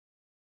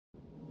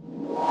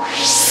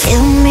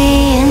Feel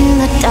me in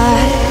the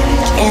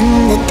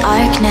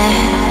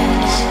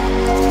darkness.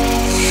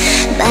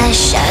 My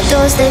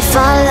shadows, they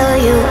follow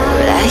you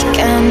like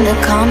an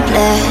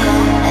accomplice.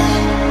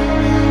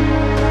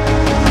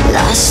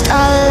 Lost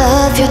all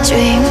of your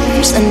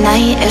dreams, the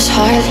night is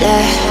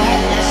heartless.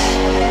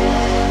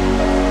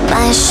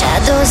 My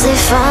shadows, they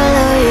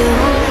follow you.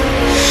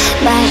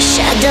 My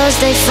shadows,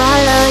 they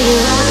follow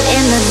you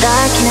in the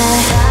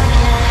darkness.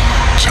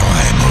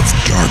 Time of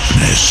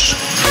darkness.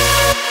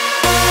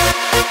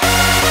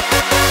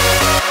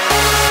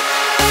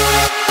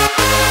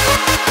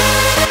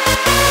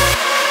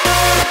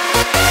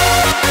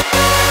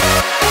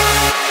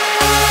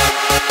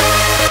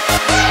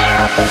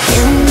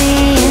 Feel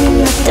me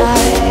in the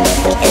darkness.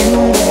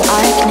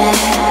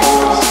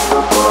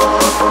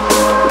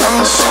 My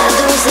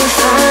shadows, they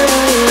follow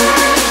you.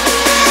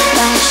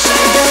 My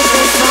shadows,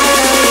 they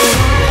follow you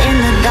in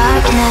the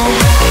darkness.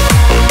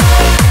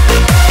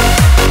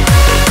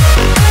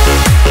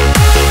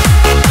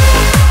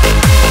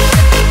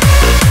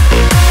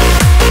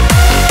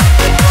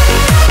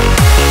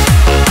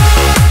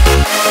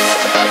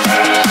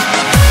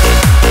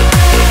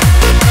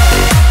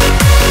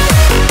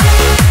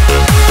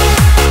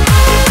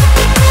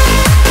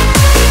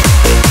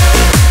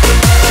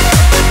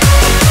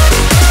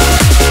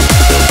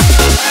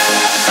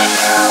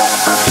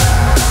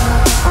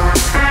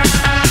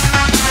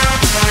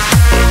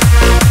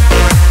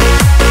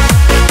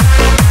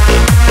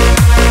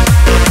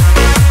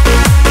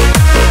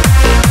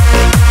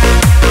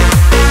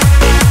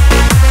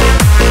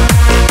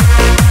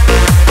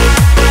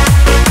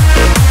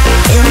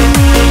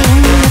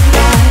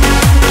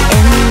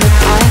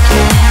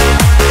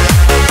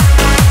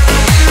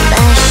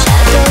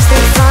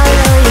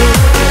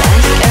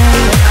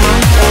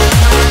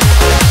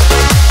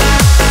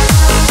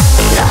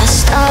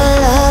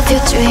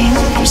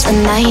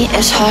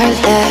 Is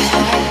heartless.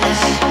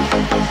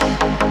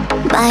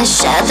 My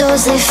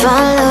shadows, they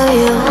follow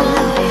you.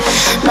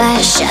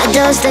 My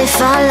shadows, they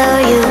follow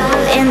you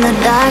in the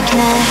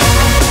darkness.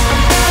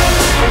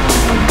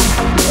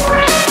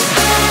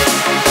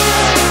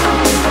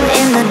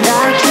 In the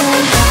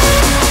darkness.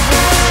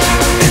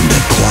 And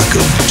the clock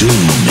of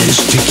doom is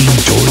ticking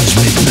towards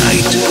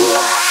midnight.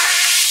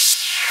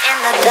 In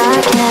the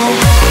darkness.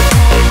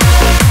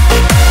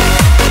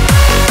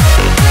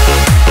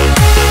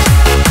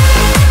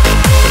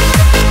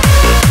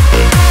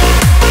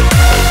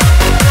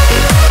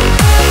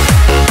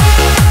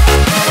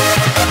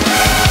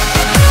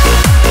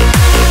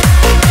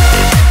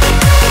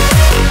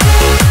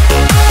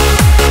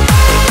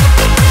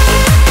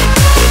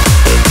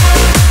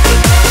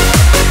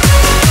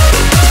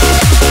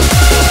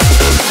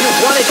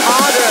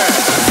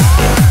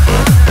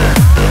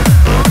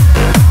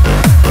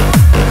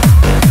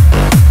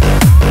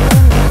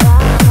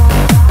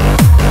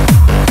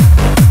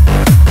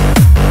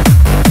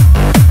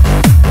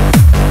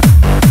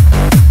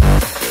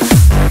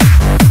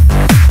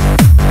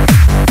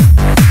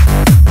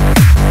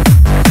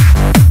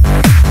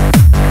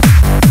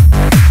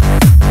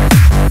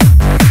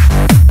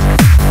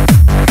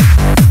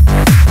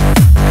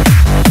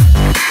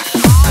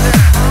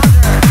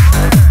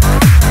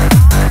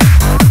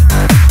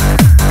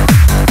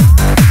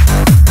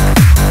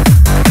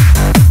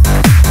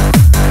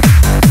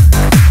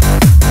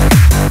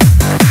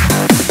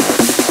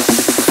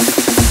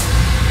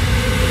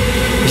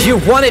 You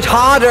want it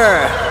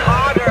harder.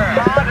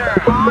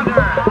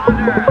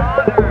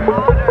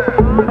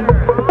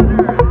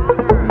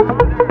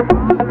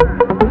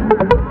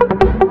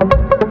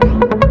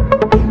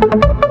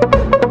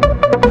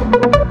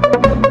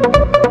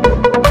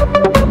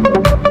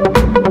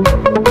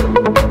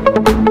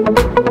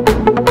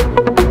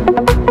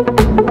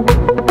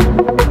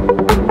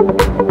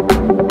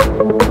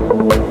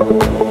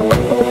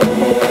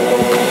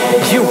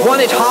 You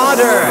want it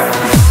harder.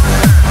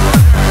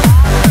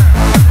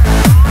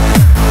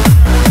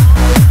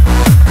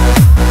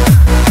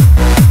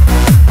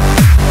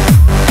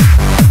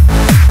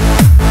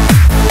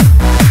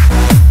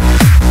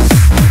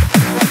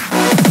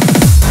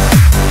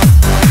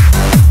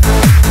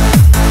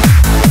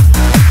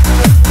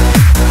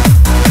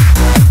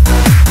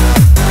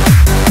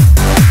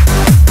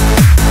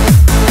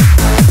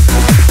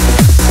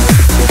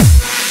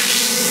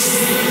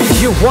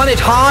 Want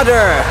it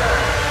harder.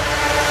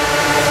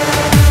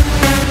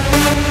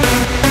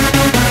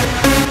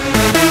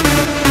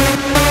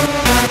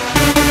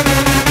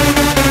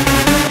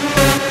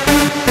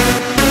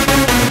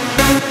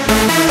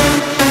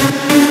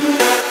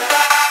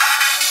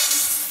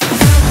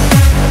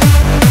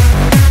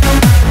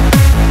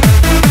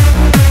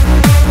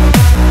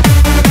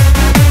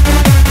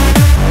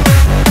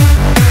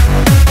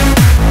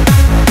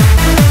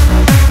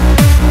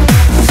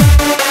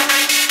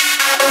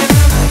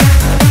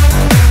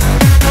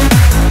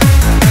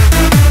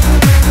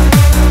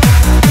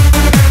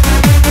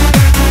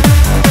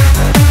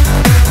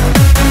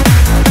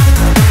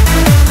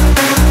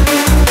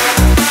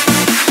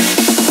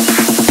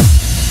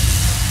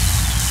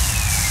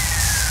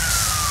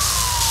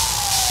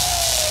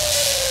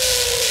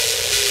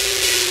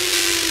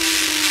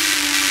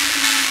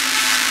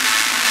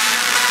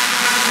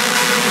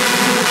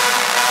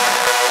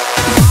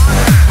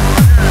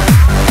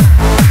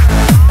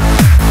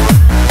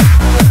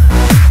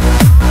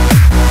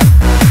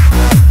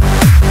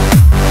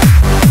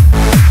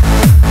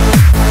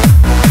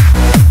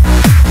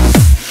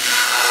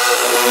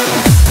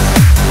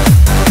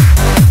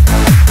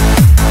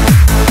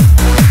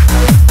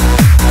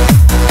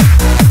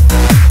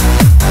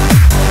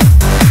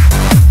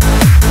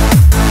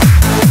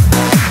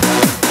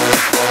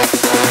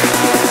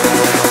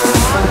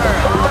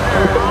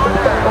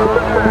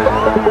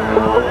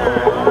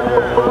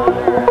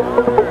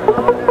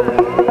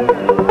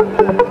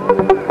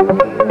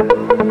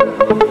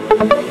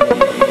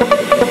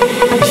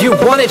 You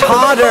want it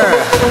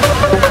harder.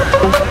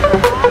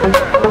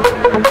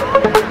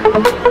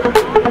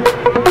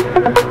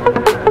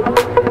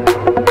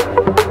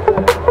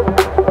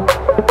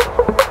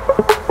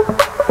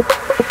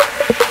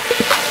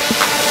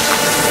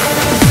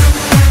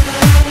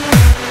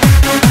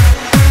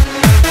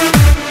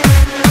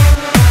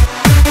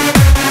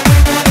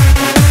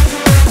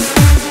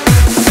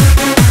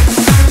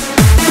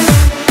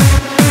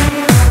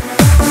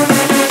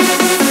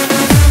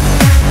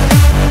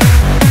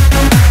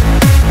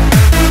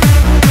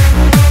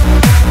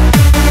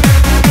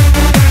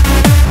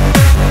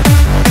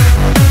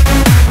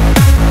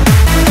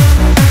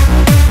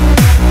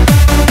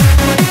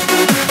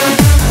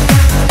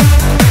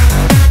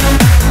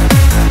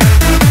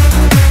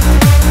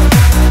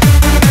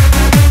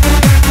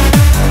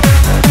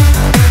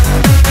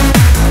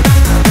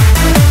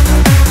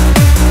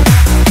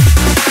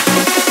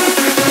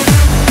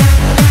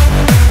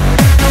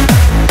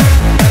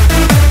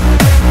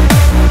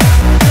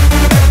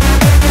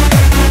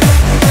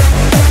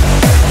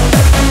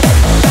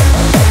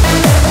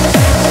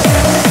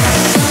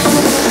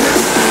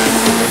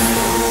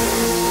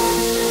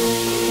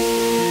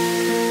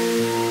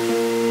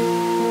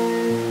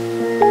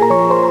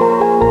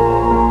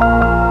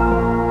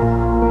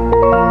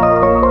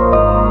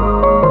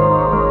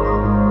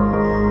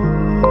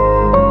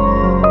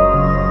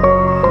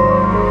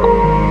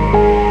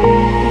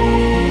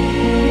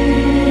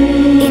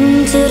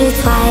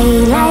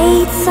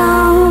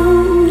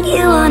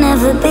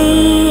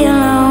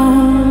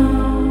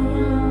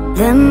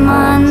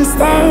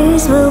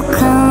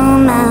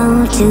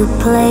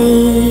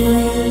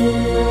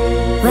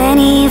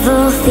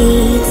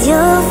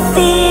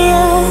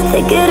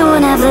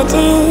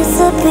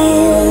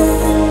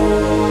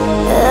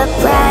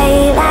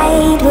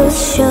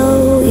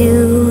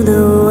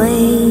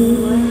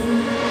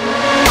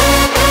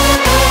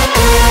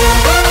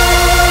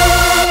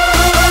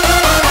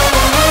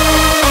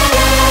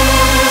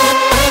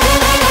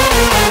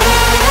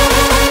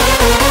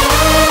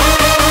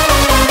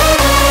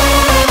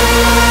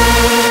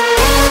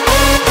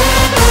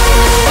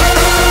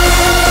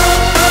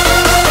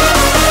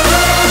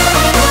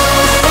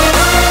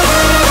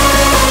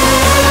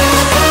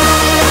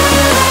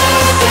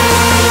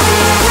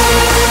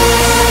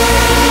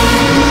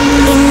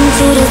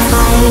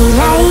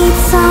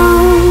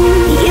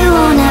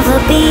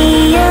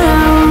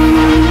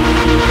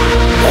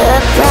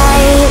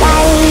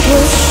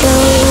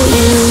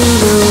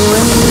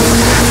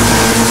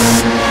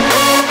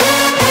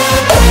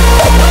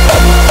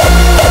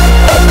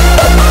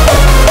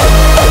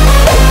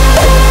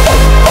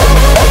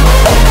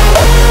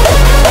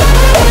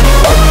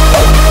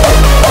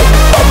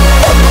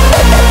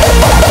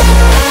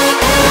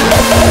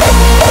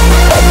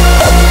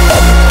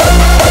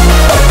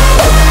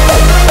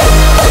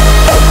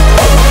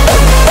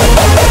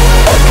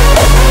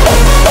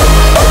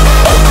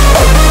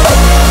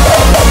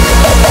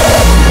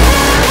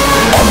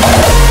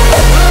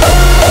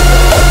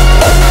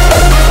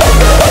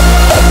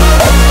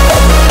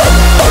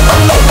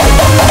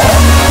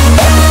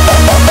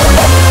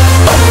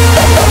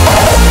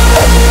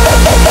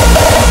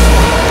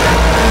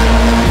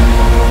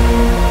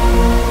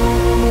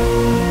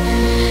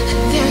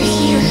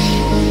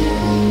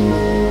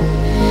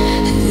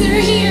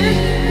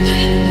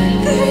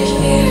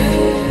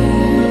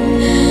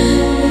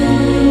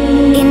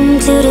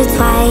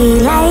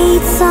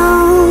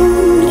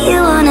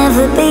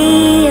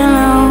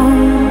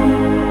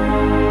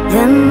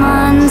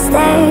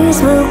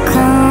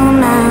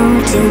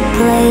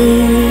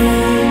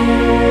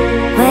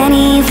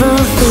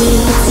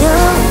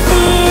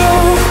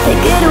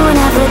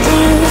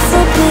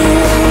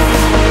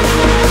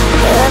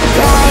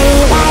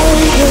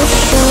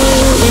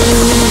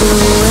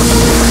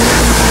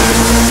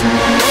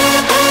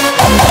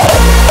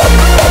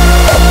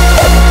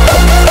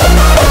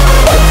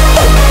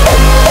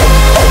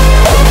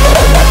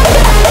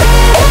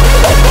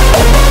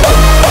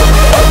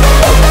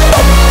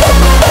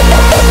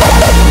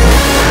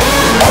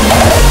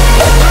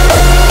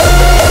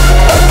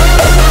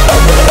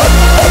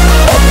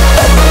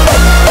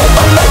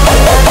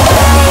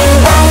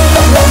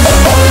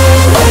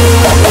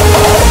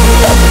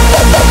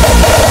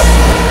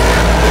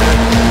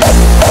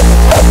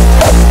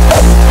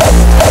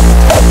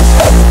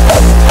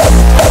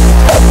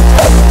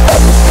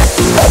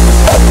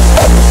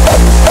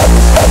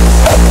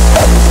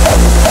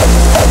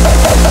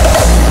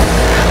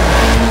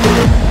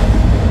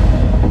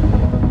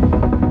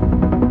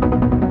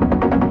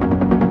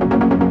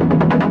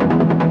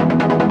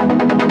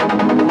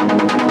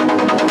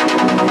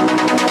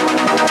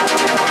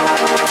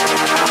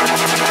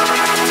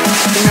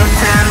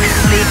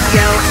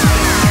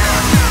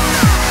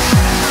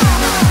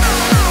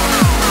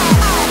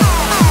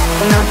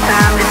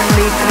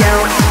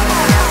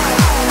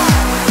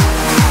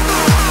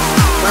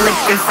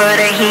 looking for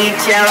the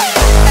heat, yo.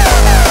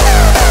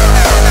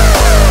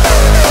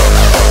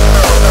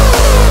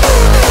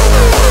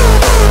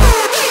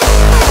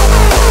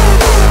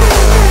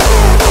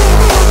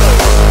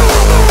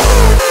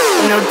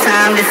 No time.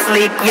 time to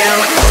sleep, yo.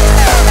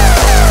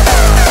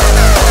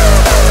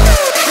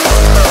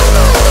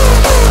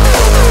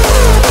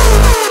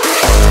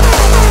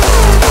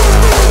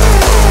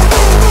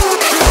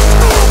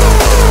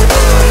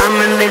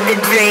 Live the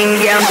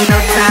dream, yo, no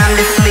time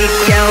to sleep,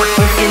 yo.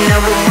 If you know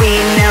what we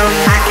know,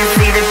 I can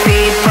see the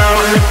people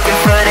looking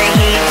for the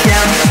heat, yo.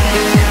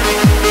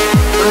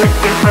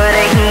 Looking for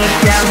the heat,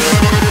 yo.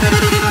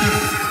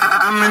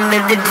 I'ma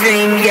live the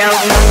dream, yo,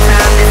 no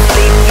time to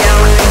sleep, yo.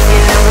 If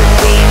you know what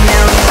we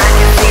know, I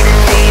can see the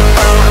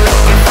people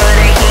looking for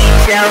the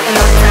heat, yo.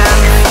 No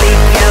time to sleep,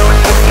 yo.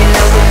 If you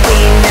know what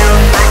we know,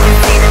 I can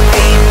see the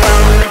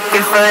people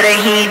looking for the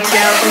heat,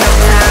 yo. No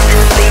time to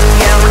sleep,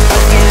 yo.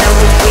 If you know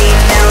what we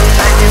know,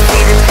 I can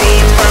see the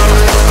people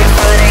looking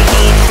for the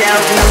heat, yo.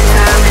 No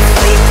time to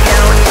sleep, yo.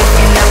 If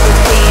you know what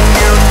we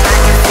know, I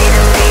can see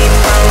the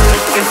people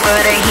looking for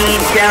the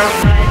heat, yo.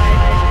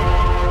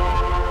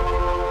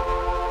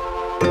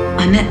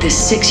 I met this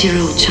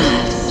 6-year-old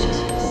child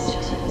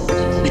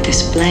with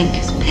this blank,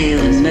 pale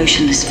and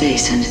motionless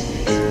face and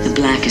the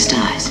blackest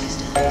eyes.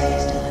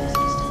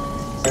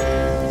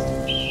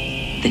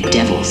 The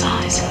devil's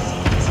eyes.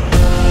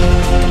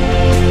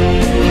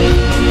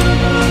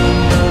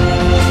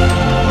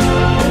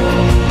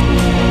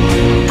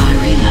 I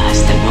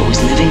realized that what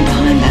was living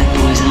behind that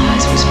boy's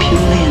eyes was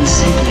purely and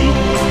simply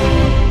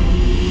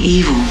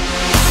evil.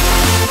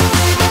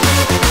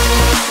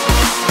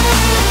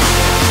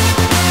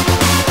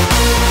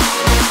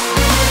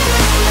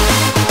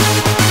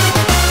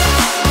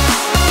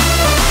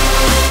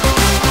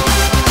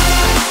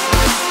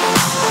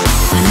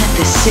 I met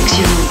this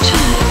 6-year-old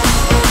child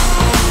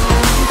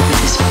with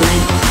this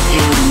blank,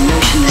 pale and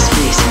motionless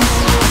face and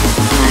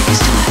the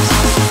blackest eyes.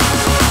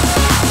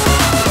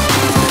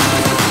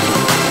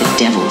 The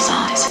devil's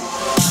eyes.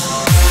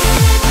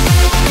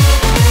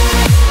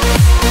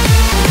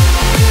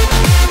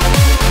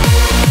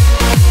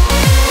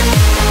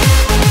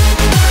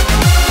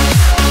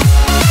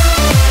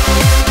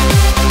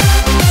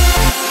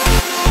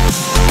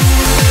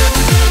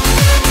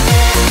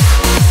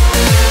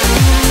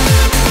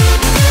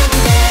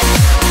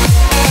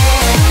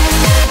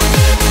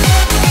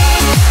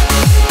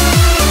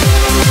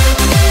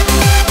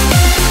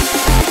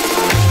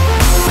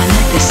 I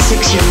met this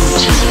 6-year-old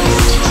child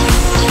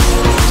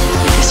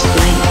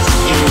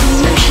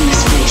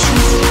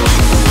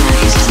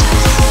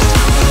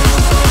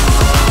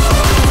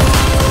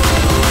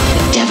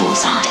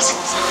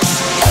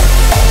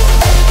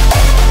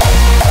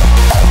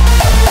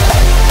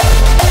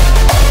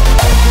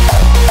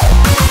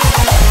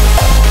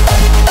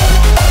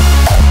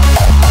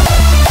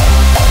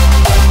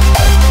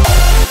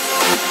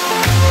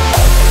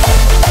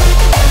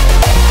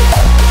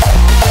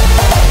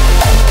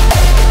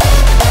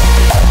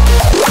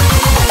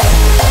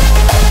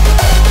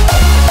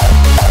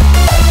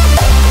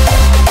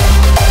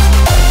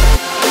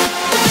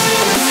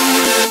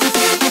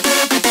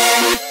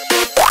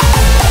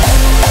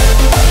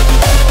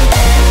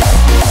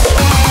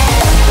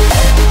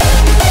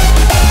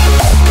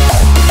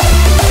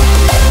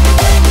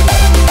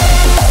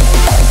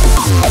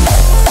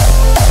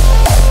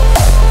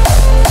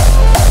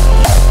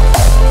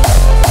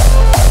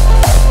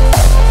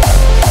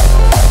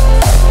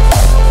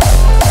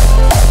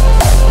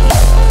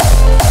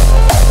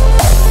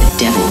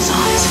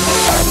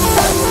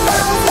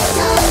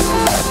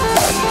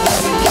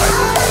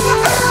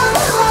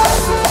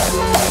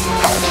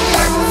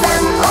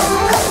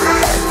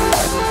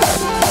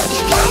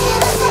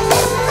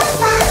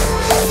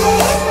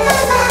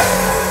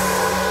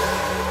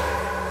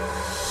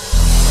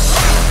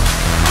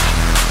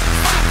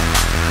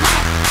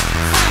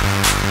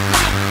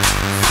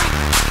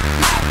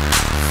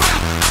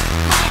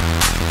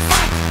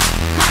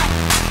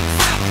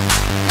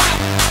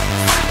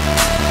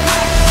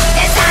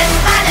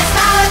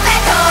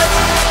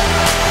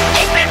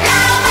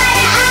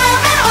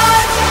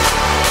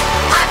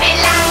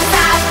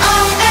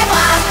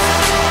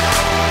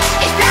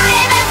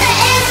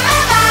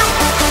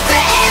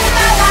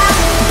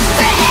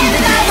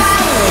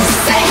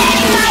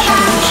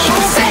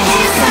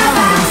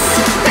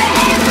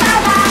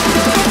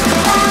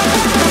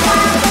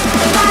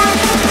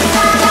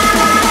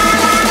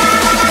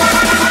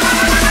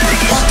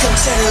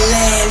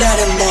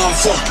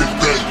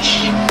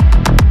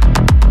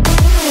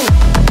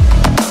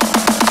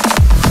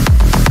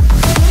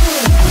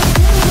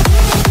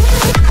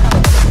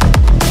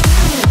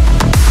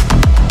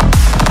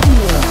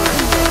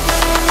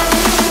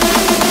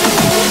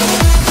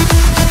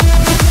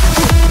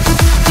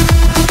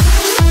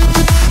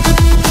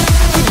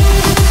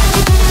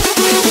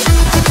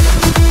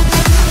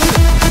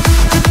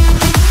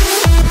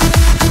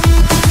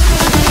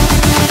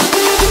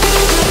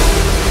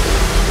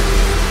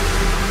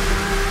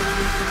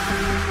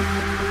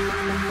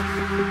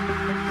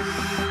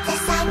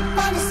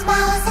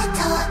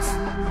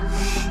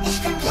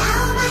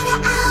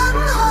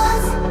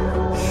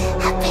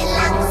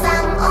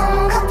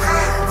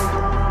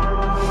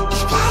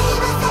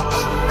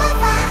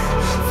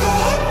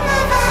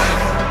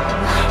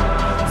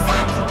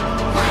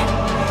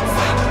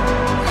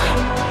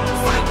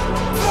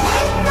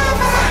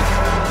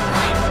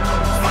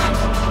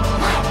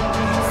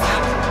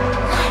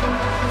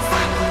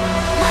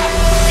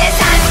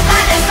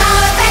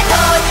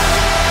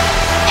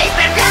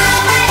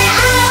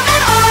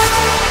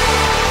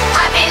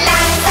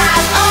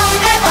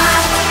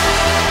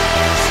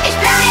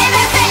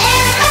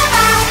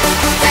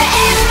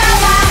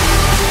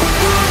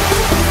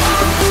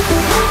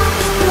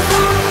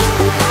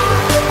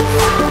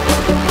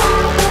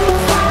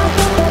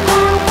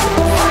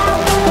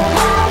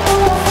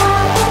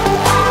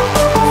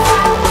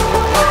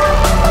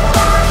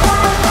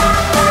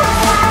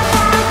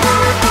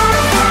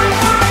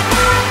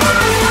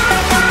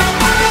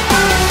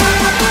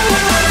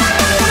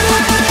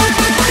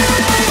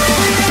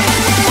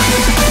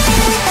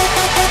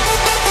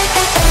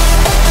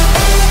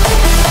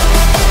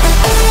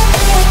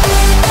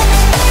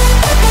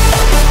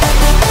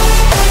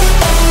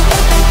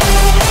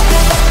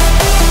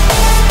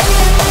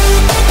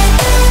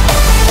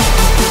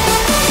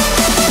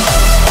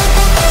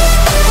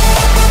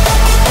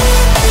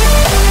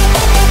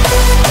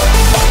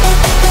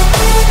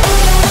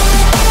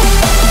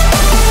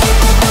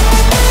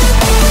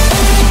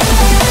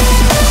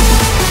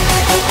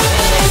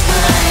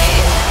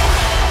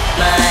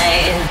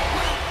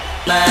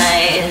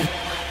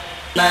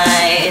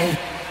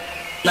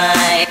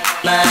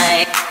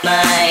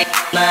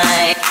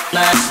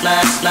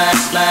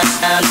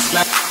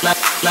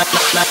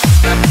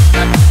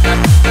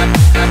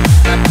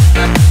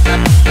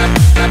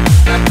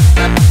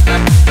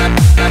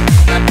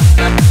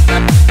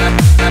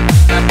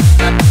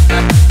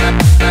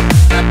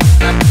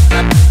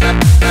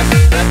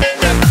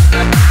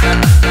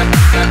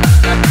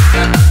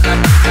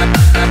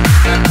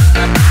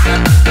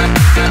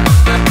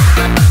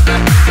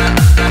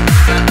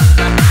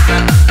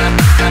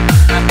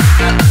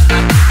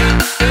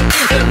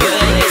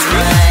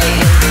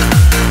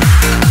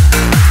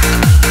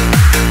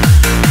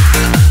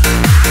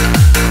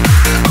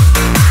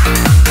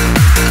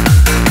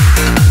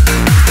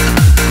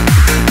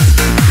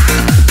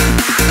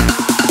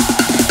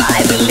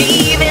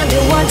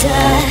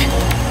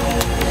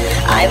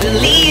I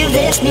believe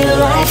there's new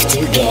life to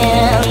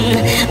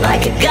gain,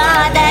 like a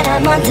god that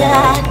I'm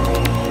under.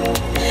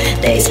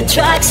 There's a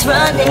drugs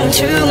running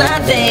through my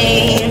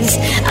veins.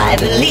 I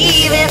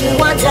believe in the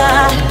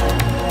wonder.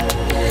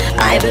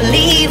 I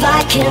believe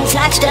I can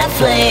touch the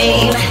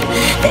flame.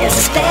 There's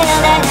a spell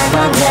that I'm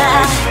under.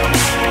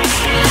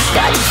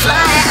 Got to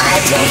fly, I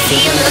don't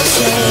feel no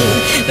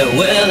shame. The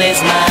world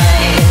is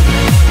mine.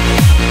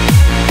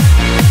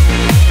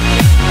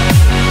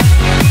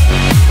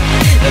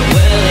 The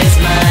world is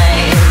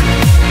mine.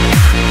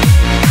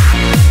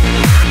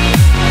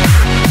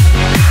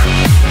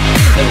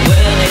 The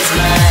world is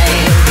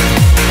mine.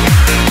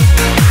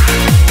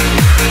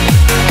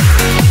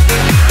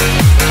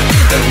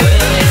 The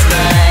world is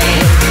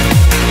mine.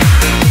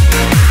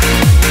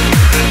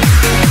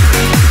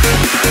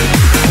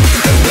 The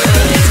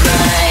world is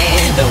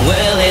mine. The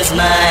world is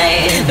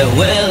mine. The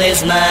world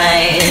is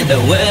mine. The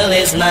world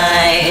is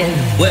mine.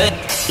 World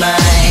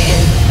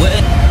mine.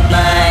 World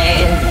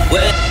mine.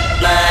 World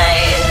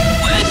mine.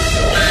 World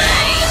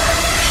mine.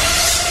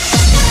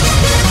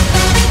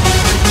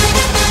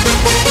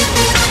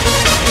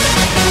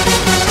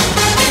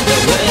 The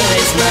world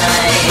is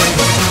mine.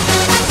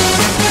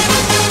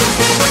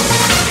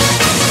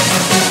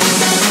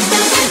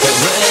 The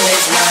world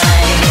is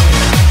mine.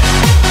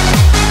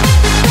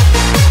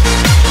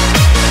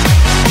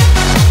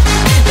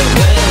 The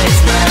world is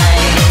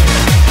mine.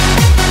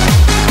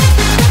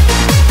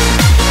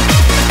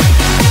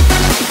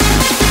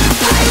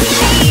 I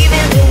believe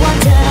in the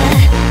wonder.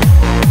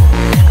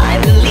 I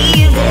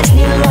believe there's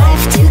new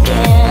life to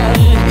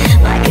gain,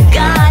 like a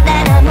god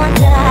that I'm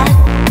under.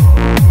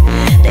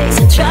 There's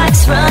a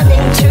drugs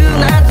running through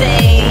my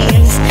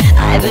veins.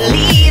 I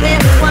believe in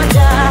the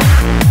wonder.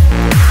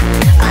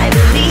 I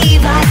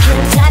believe I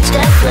can touch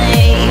the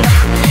flame.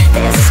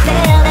 There's a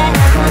spell that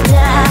I'm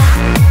under.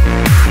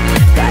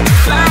 Got to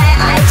fly,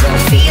 I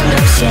don't feel no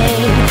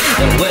shame.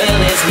 The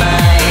world is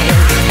mine.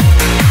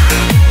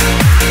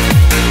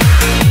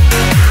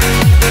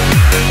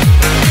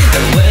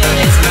 The world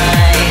is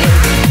mine.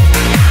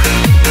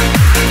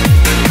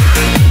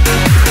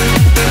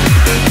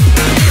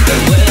 The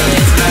world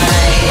is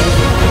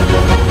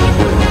mine.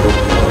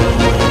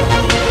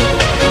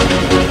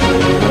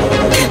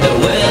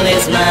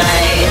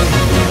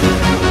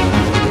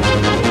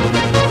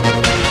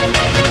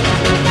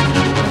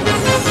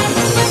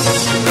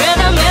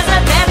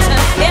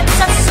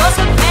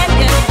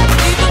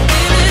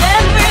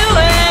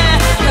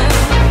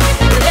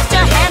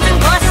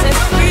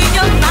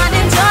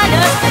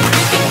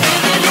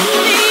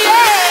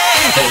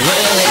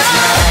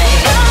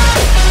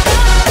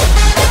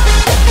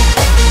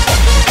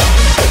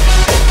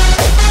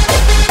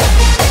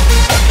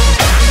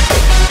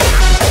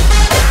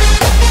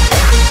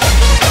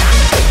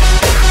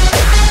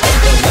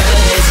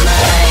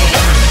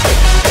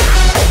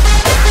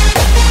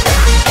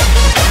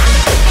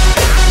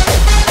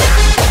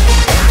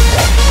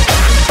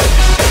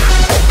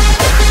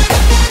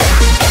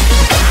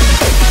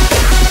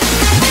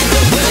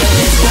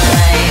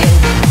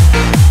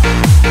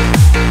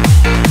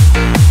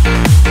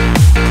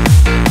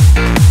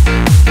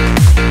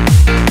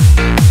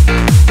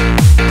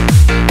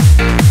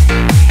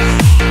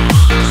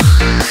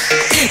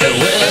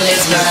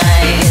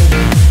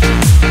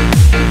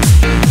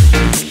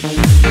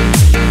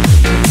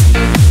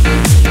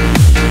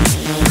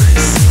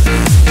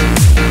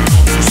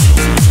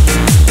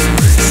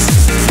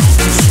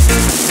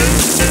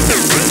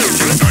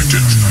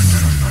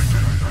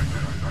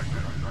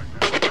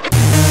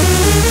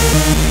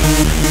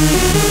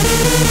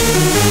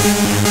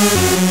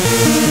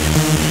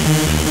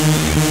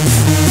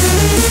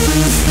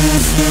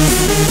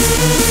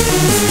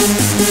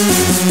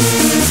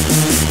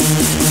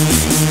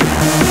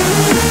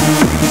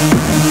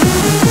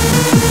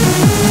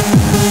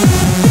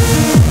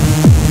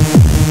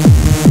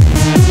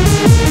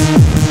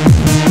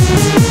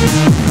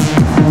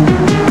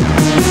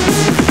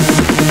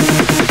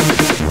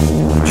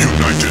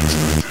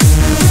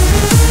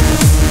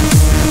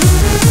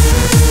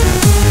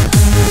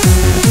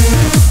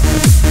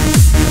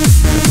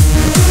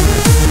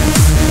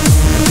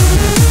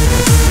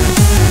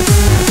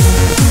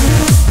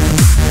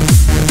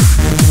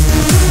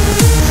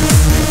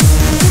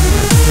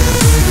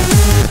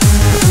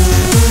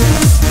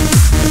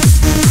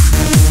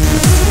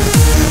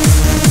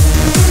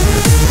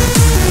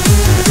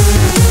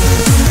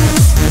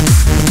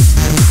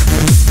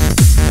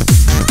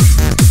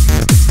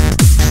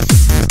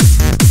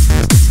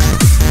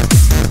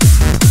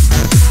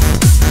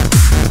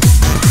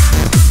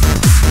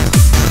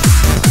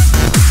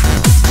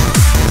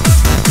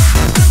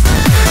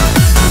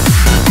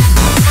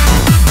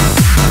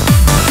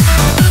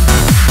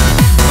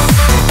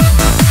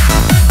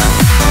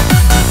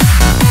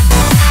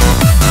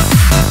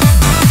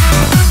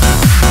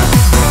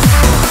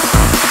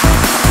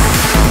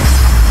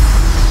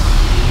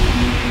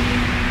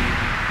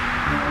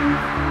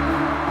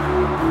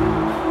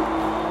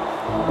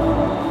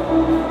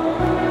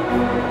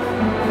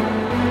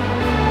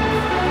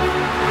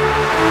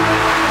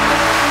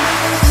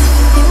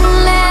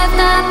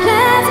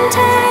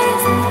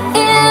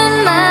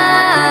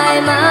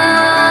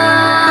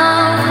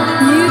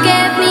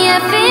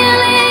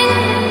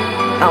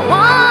 a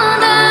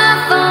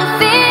wonderful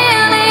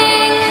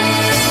feeling.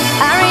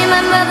 I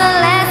remember the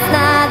last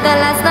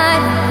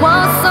night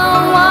was so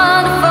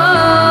wonderful.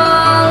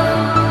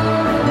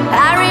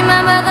 I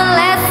remember the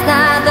last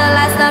night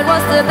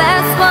was the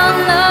best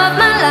one of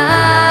my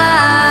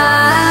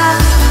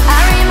life.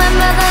 I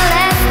remember the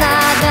last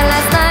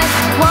night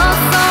was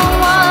so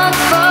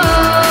wonderful.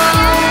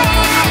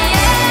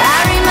 I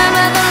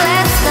remember the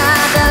last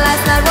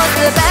night was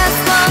the best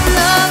one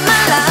of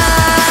my life.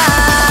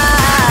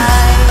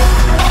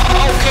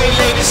 Okay,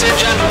 ladies and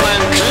gentlemen,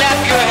 clap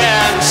your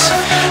hands.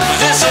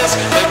 This is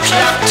the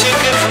Club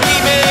Ticket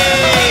Remix.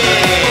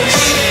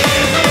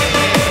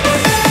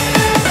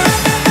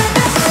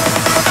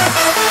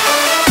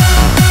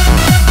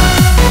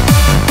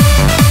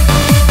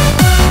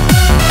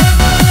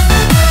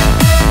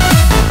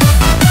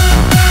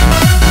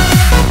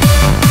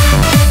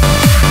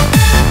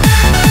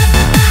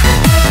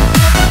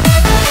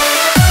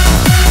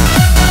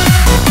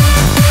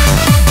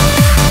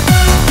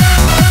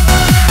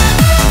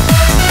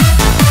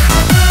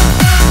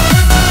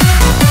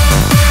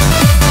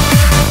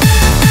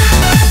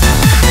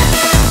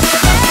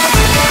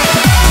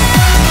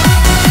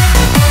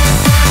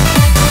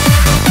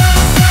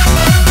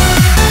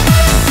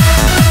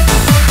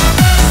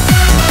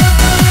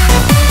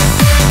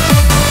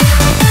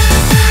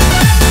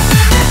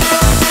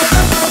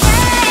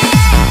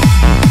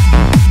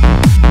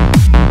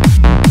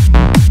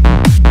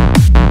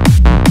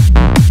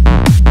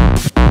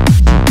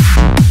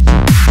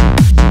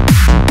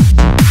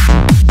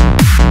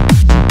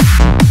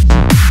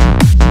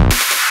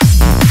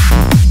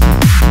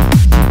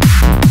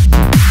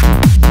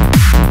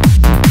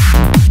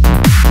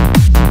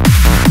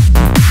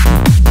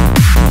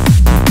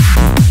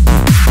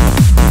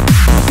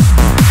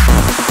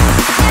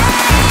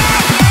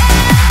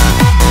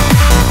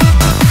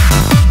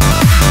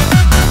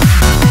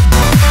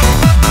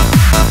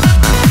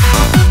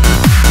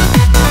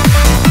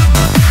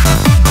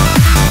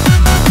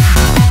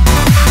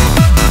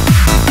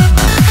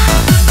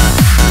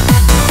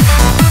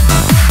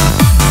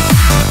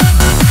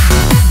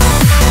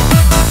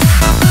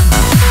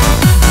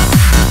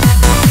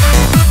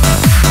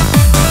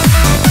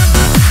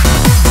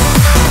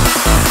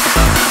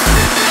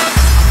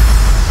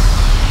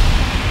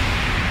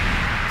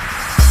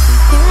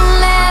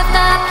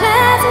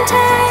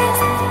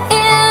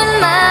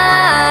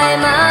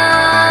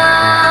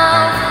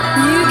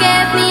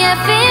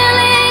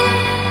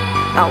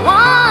 A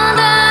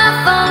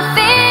wonderful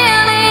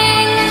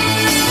feeling.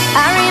 I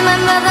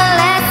remember the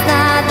last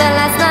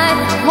night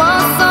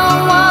was so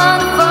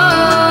wonderful.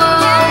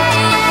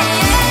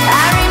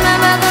 I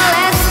remember the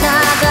last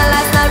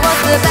night was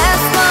the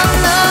best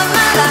one of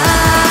my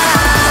life.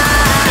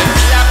 The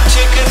Club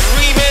Ticket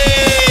Remix.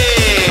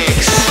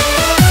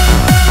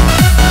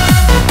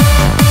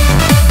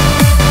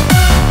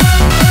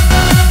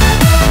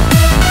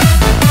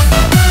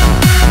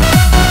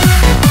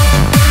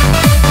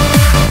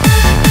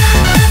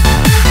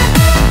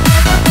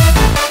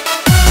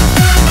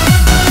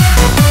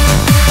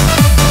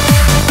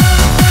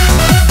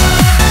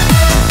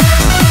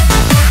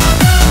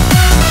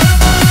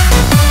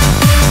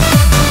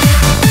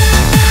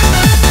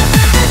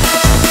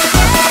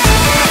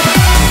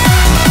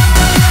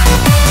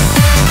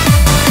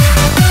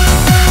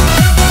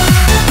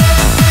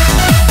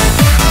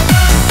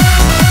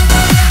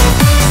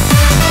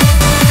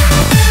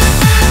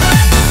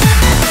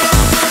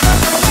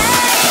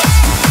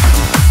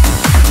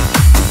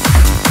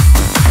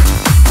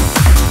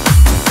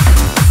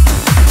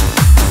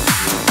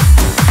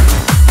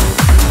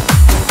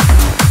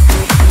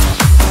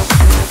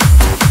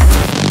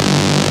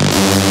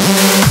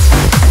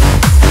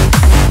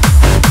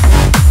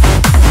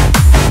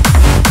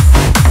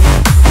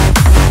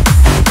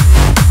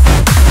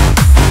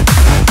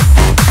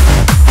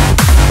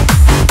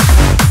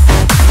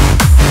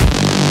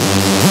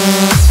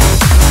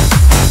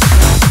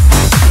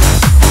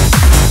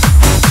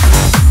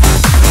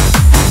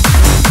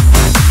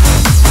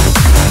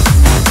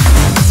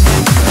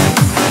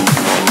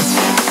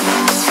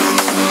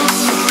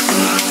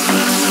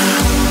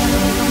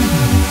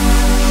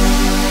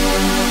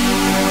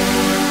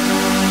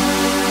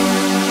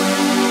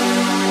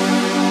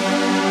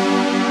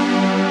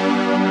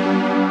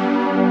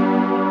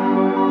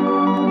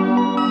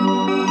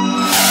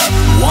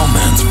 One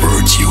man's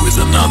virtue is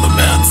another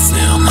man's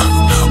sin.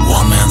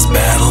 One man's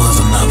battle is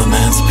another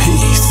man's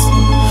peace.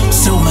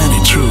 So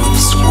many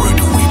truths, where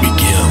do we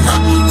begin?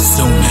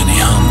 So many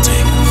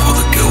hunting for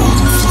the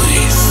golden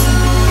fleece.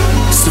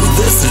 So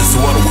this is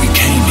what we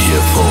came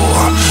here for.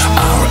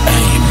 Our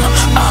aim,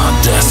 our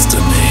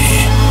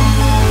destiny.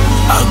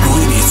 Our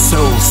greedy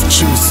souls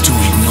choose to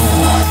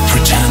ignore,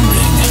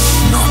 pretending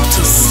not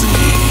to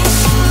see.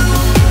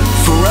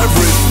 For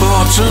every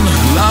fortune,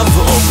 love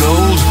or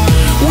gold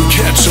we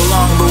catch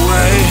along the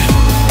way,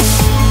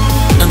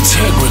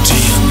 integrity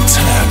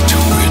intact,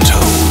 we're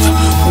told,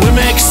 we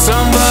make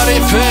somebody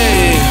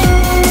pay.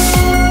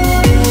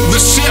 The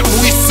ship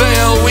we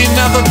sail we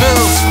never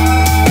built,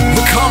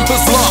 the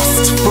compass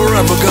lost,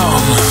 forever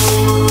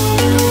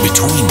gone.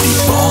 between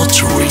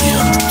debauchery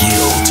and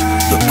guilt,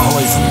 the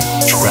poison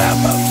trap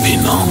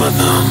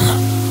phenomenon.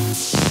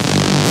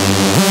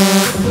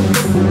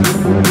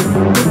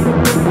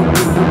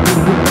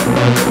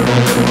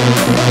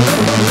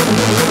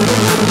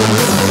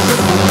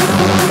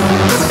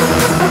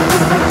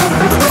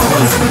 The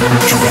poison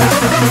trap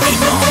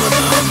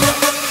phenomenon.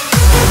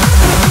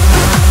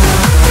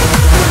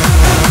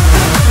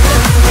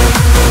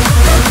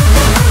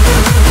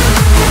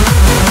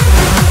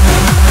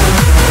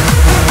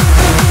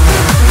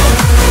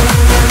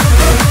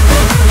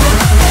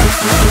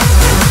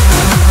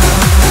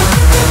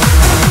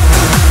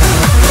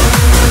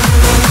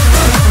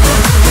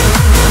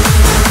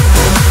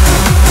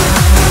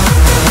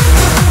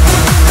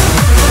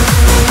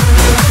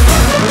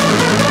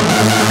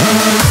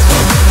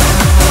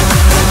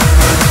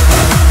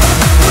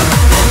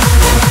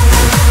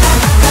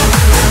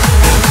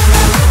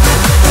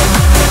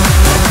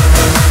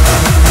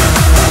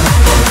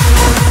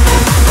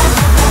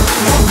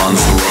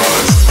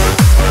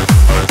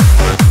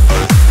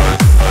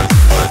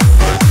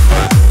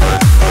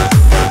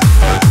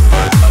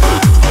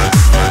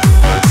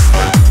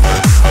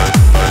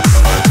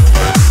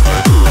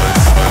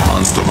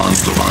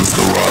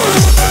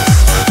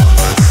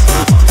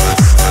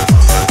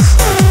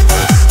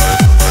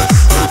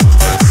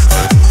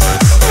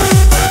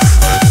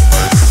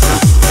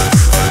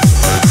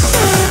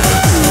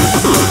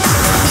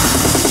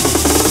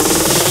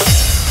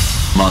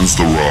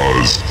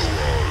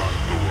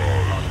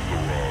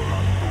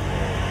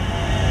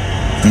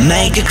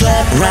 Make a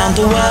clap round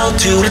the world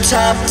to the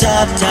top,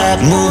 top, top.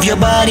 Move your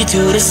body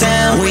to the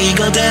sound. We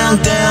go down,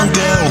 down,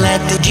 down.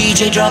 Let the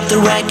DJ drop the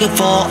record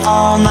for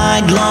all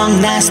night long.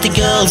 Nasty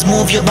girls,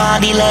 move your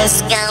body,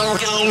 let's go.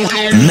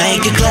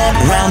 Make a clap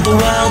round the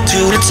world to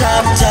the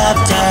top, top,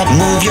 top.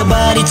 Move your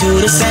body to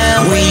the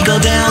sound. We go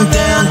down,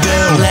 down,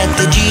 down. Let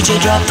the DJ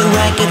drop the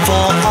record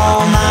for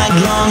all night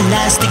long.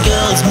 Nasty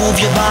girls, move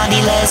your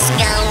body, let's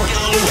go.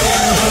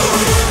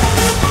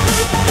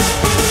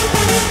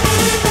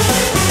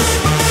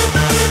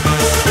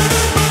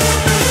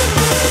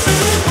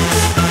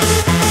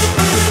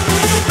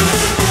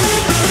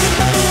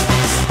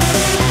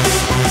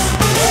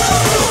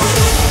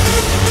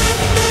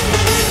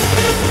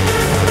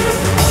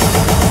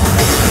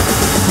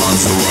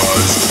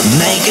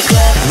 Make a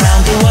clap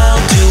round the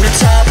world to the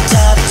top,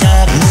 top,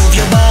 top. Move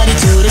your body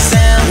to the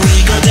sound.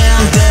 We go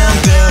down, down,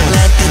 down.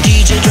 Let the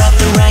DJ drop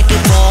the record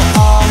for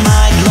all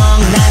night long.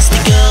 Nasty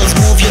girls, move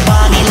your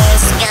body, let's go.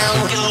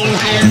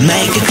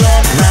 Make a clap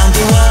round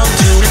the world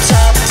to the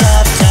top,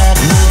 top,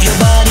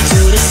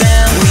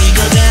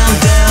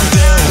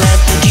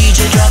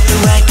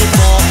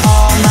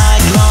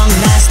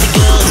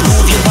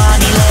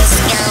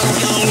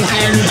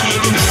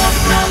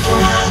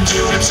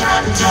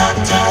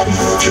 top.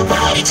 Move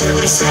your body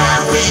to the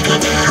sound. We go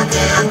down,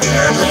 down,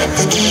 down. Let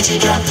the DJ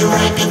drop the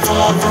record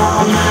for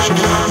all night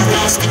long.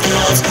 Nasty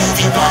girls, move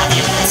your body,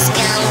 let's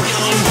go.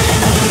 Make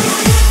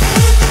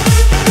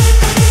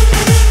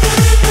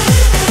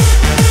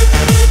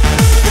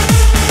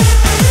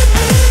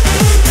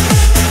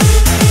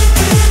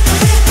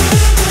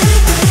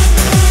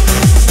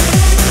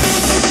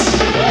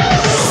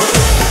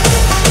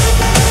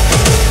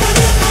clap round the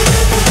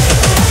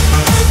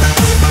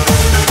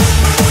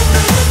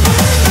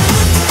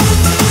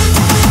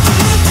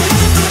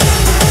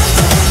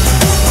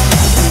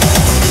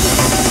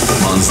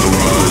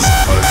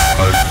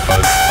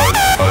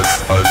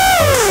world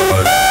to the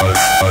top,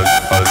 top, top.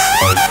 Move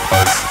your body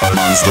to the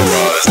sound. We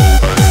go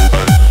down, down,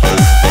 down.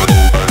 Let the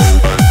DJ drop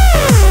the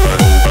record for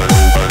all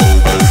night long.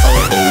 Nasty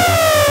girls,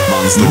 move your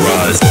body, let's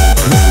go.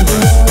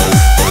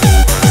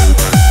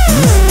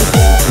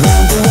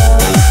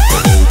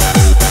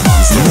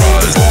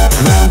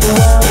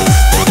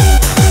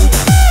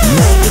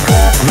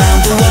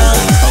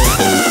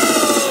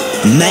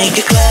 Make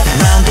a clap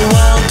round the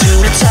world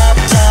to the top,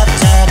 top,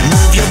 top.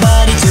 Move your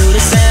body to the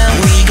sound.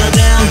 We go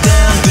down,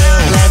 down,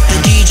 down. Let the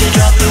DJ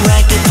drop the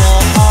record for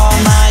all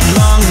night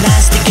long.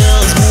 Nasty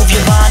girls, move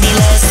your body,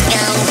 let's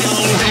go.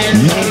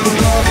 Make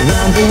a clap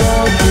round the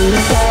world to the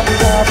top,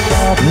 top,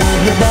 top.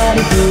 Move your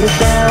body to the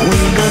sound. We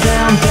go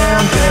down,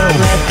 down, down.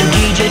 Let the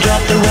DJ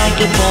drop the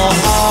record for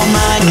all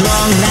night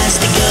long.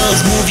 Nasty girls,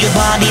 move your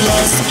body,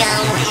 let's go.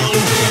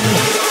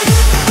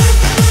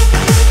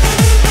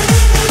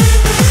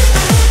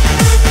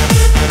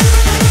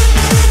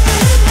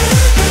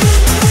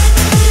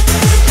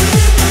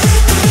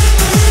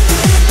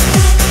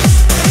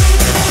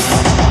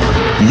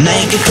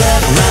 Make a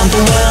clap round the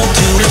world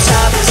to the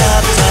top,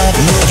 top, top.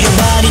 Move your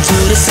body to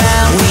the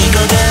sound. We go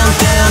down,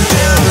 down,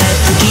 down. Let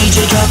the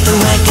DJ drop the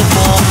record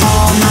for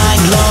all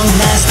night long.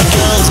 Nasty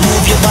girls,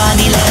 move your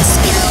body, let's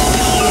go.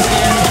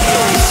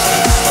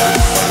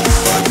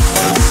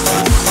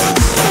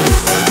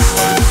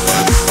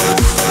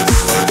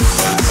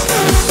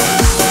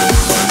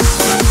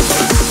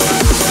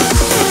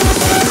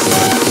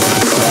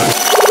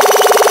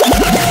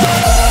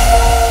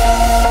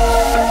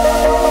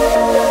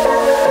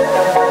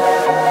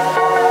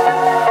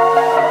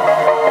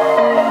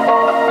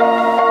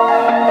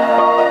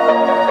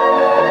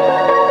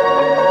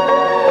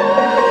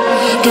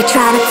 They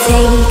try to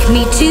take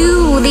me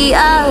to the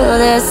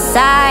other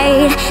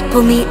side,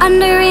 pull me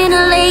under in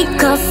a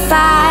lake of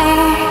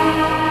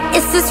fire.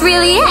 Is this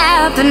really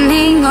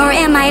happening, or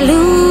am I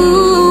losing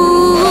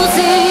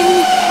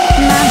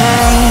my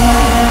mind?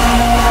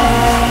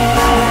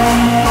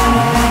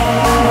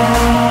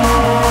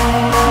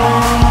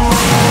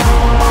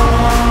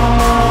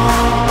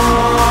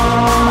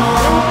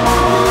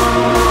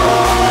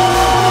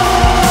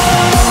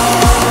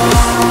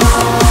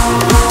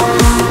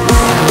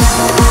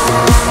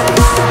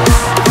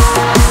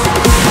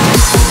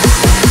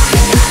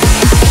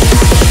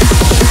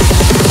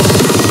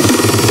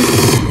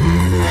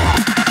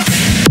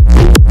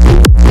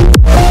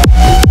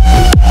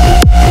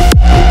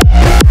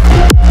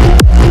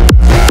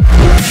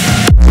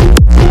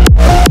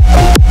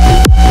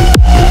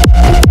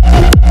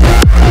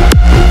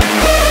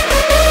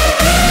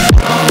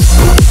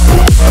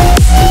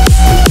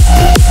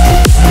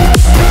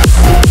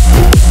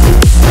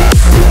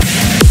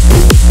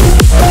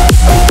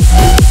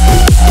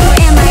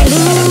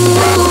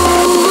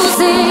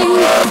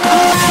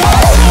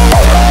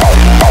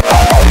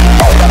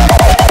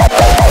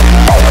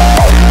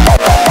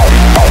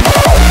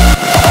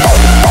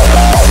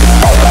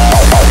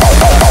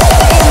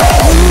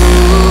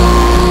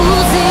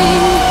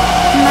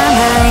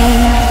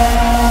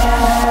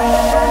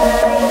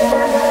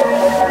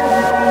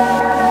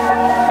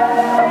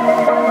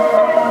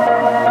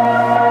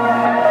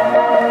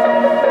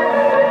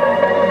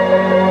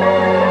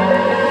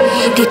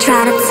 They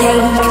try to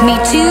take me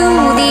to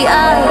the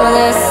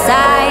other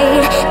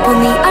side, pull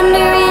me under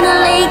in a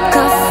lake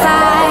of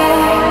fire.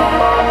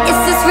 Is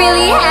this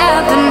really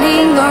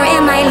happening, or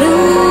am I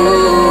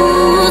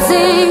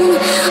losing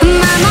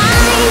my mind?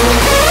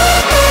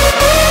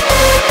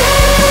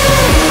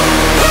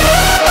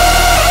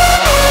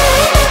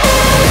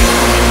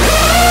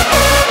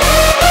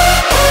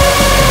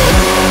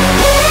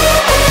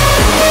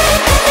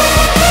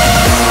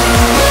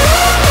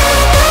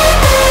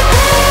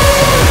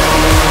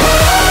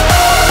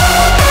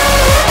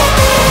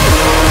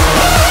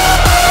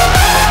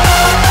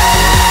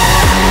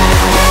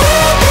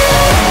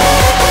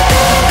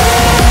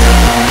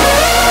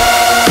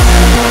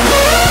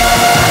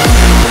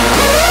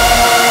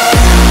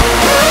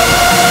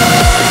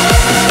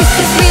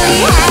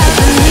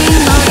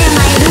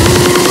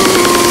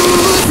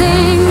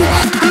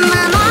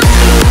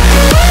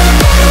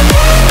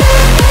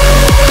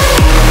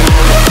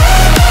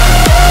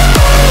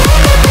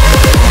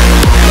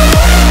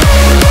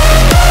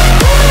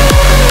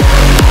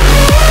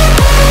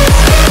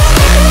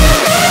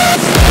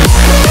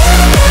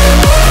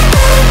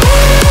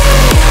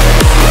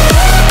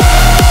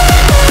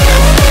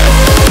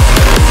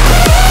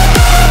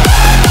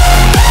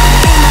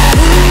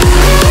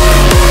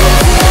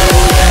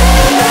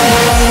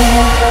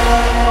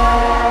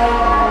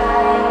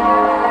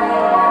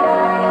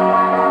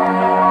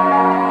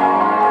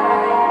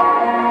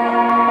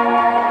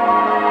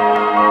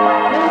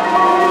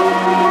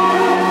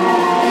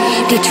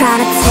 They try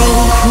to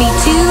take me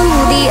to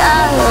the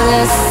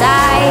other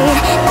side,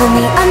 pull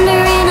me under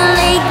in a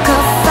lake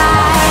of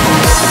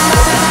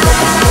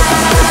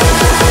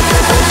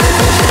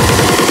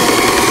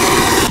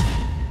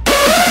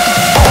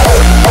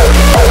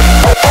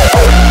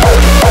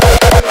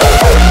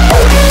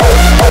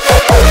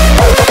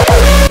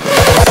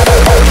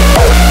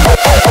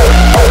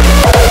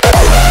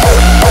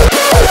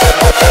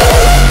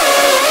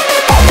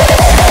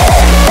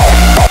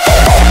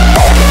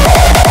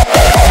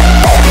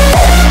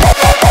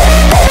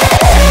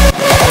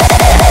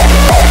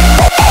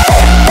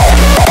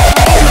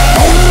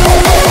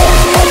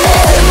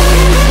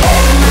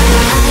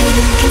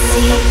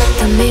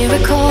the mirror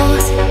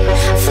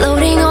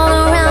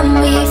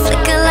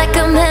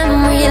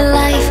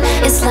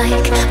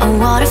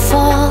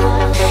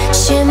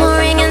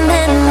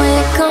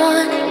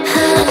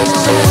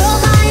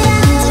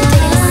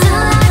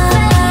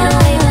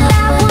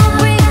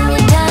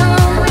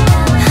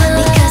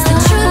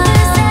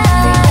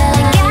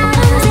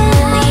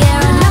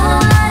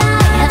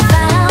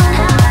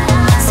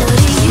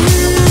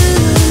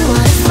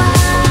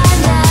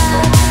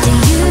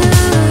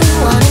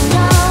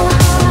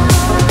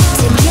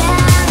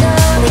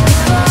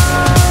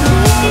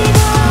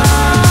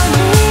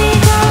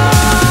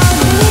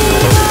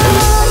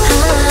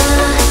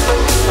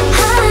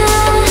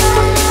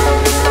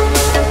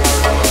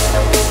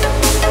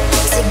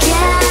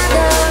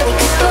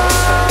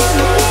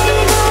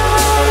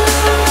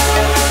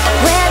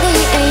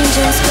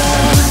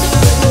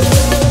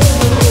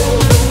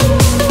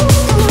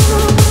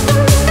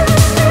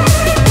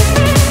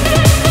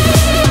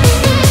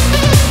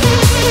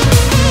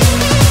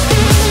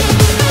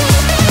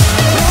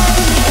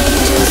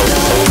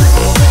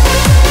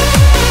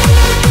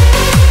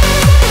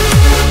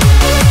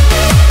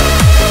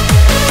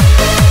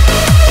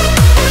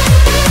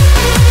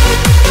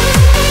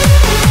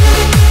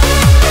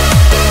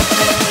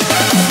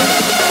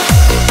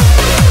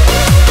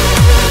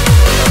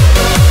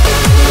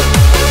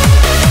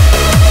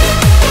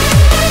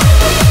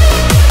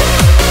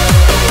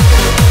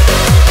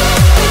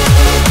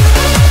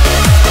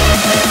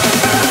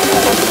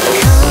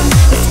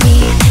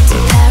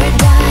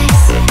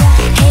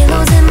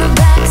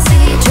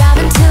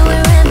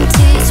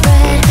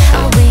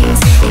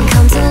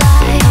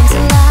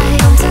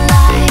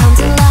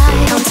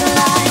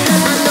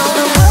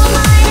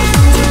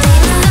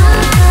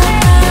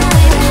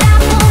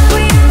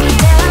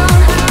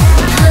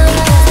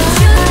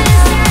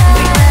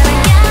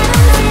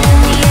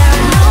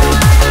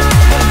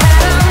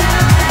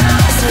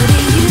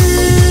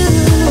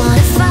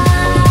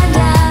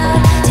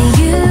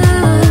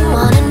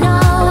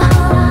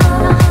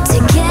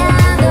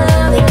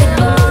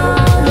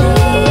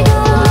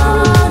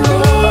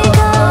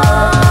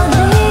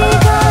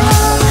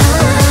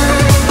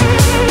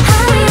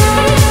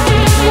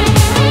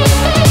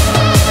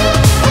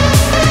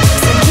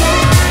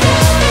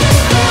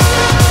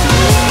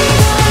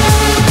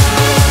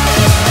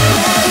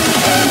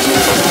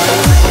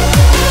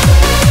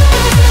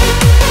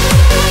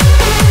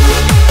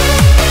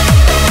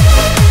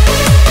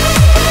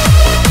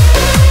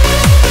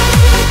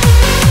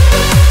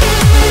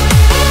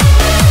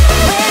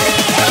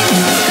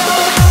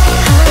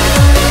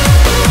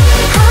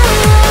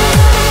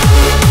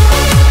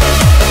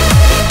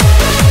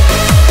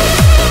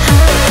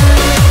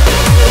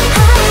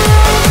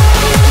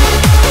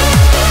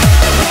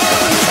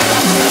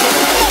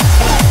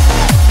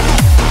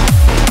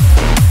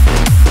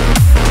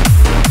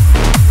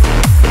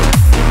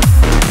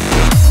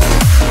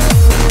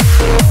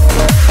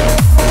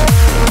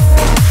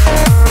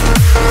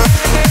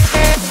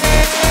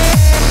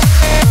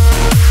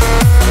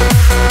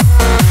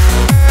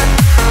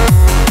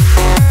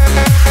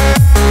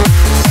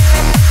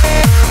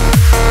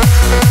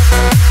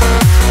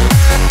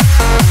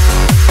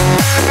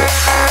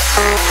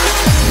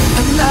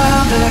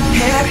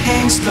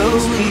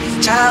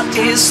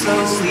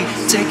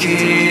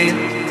mistaken?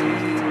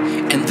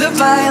 And the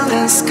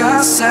violence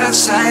caused such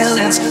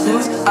silence. Who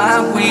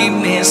are we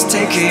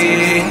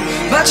mistaken?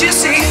 But you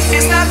see,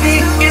 it's not me,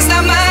 it's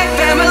not my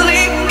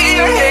family. In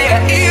your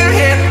head,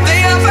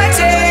 they are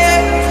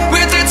fighting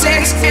with their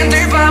tanks and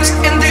their bombs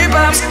and their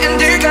bombs and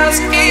their guns.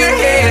 In your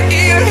head,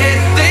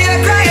 they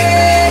are crying.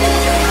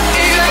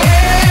 In your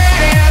head,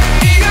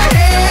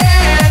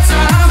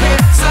 zombie,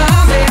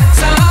 zombie,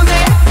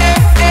 zombie.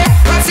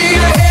 What's in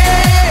your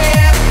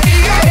head? In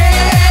your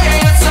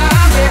head,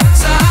 zombie,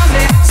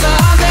 zombie,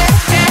 zombie.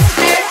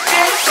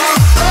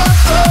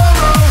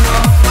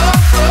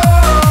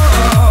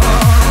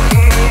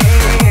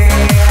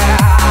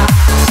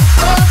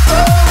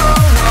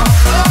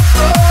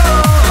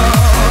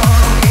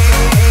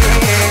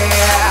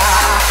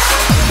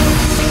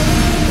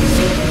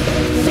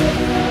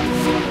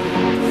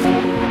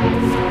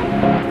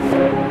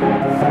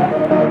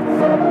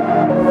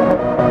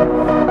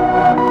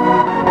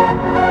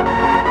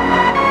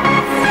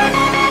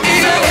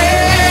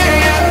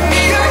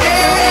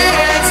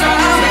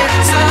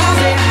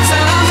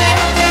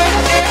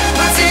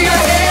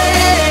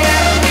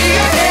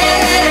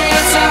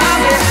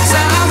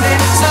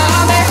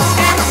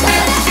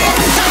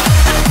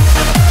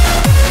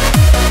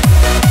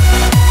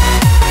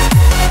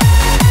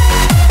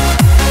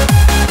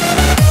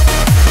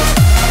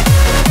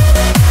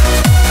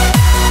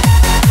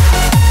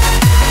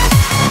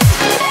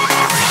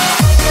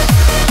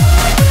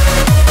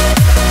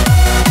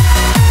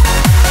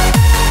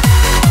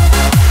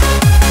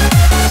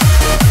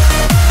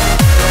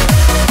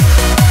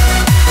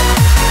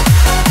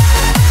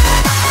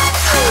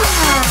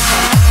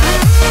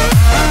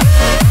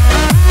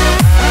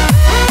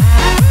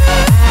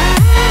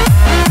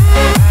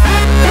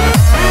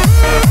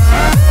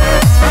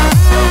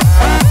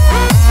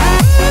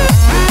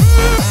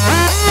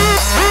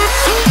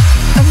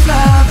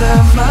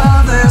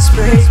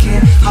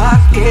 Breaking,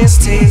 heart is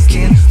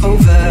taking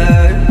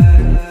over.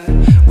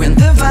 When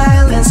the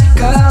violence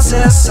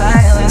causes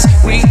silence,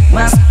 we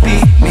must be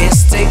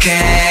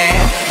mistaken.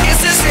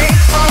 It's the same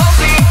old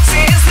thing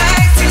since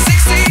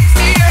 1960.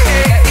 In your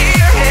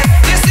head,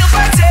 they're still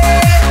fighting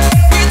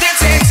with their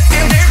tanks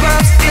and their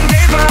bombs and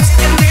their bombs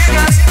and their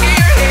guns. In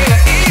your head,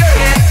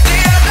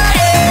 they are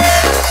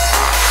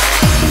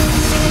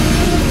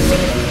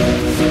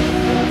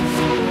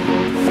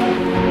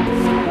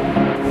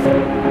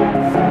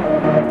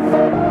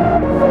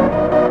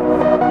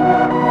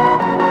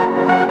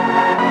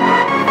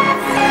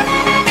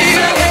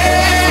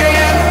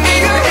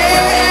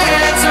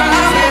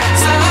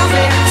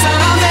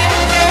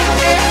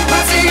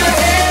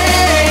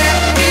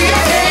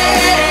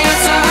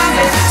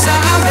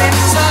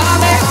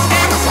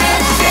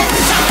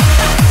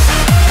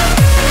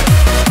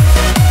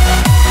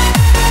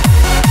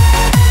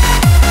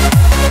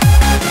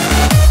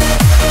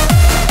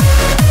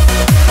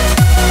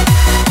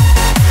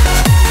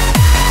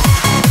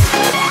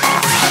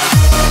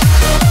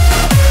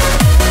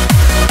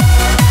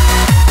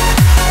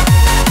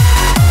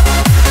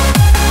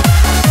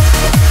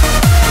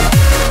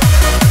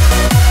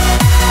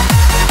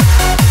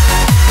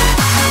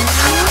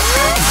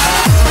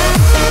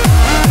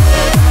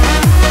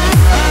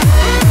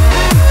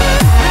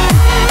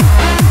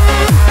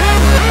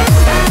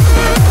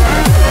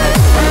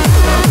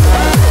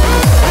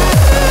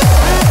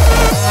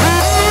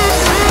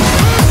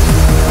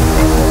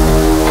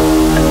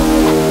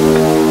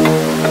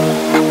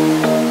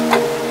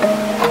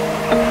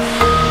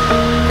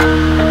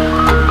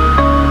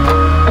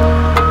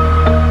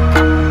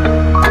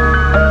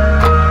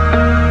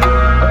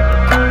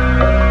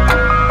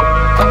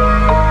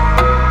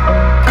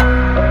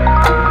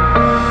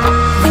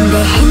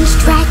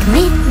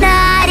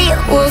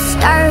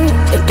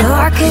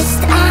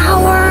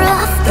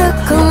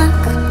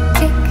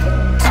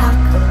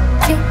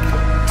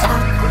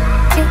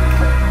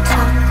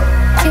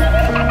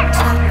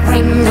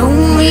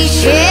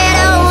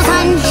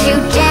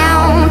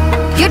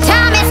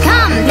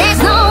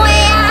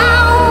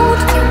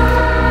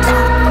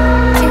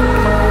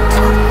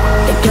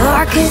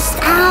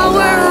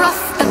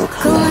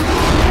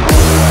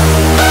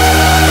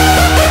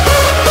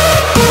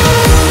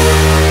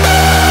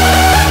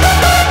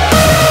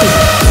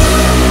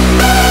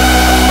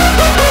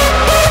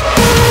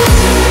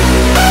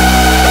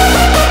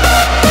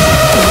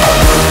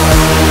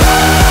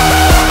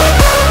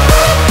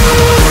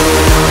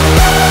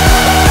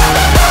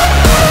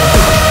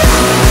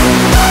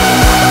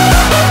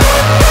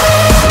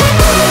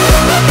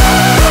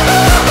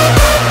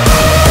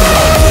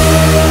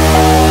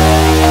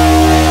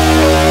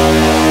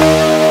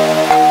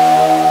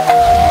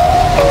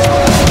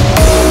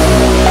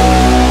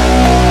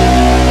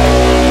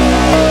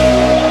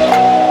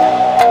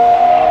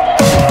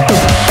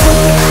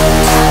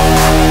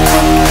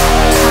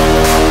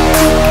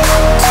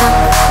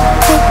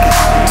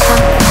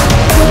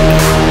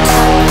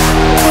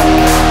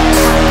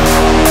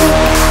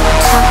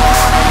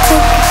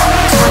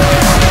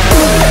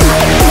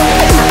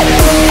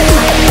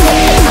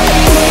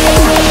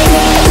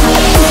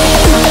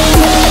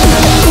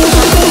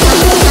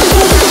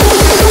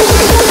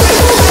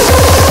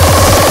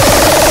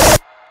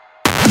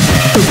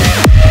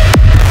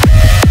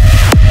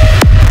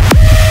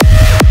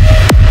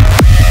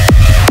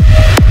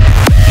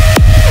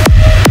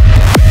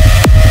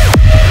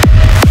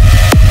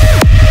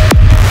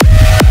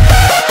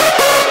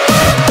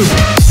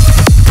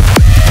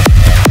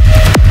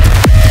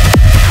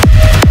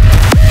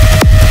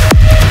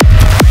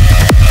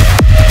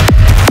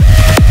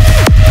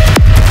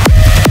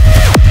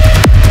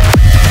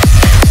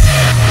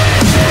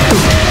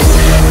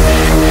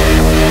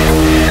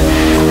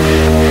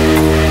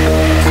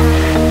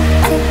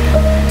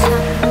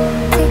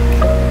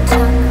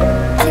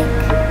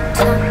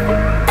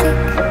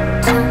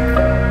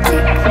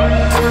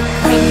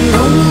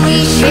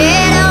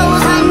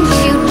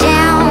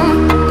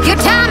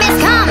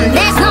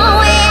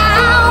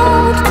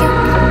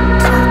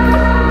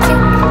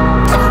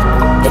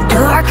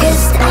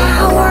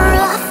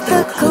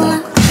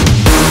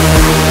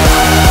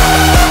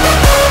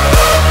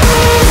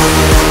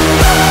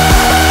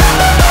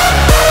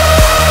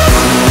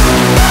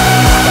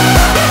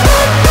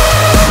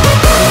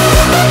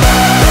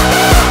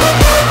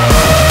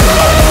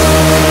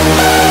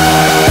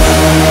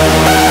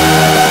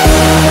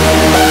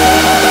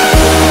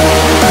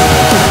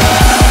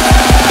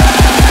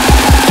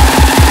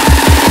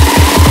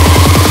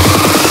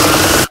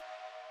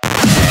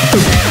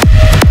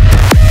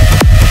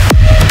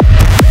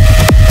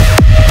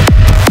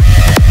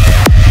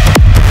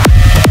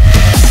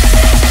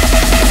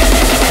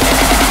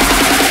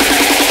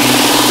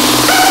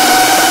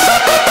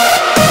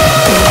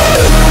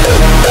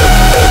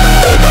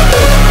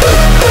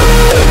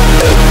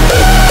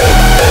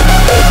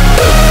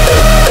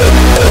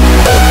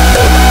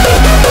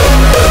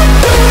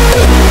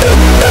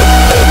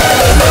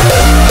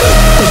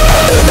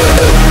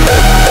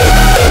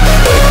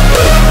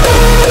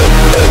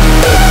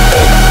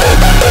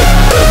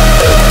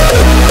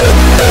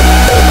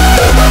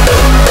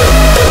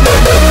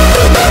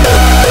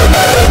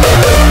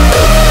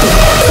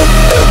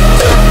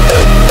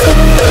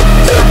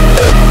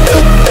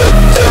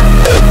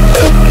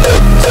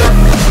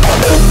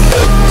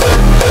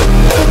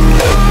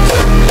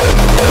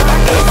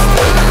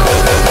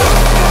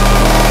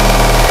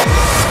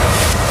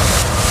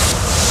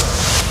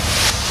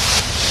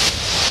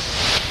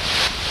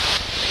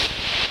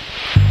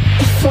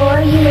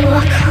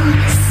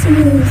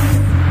smooth.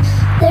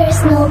 There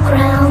is no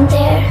ground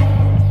there.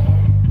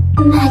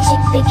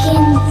 Magic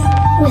begins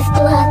with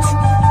blood.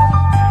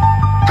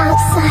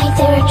 Outside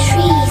there are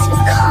trees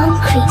with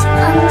concrete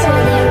under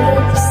their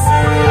roots.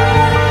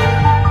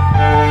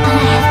 But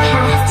I have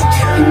passed the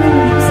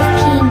tombs of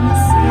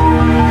kings.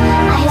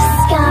 I have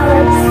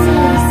scoured the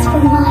seas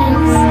for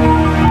miles.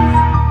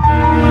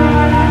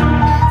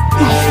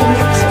 My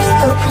fingertips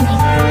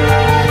opening,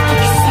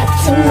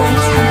 accepting my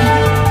time.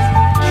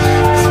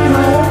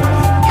 Tomorrow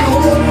I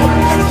will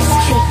walk the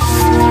streets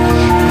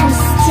and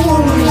steel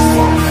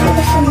myself for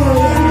the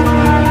familiar.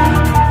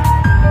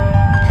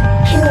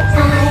 Your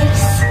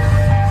eyes,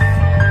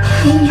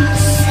 when you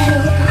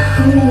settle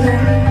hunger,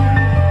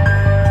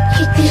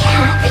 you'd be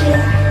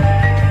happier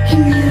in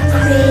your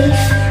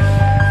grave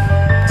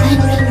when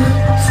we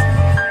meet.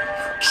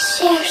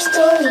 Share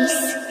stories,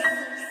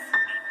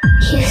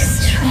 you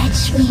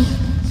stretch me.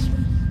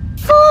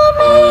 For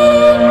me,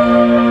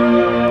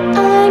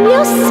 I'm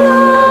your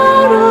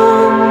sorrow,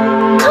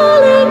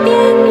 calling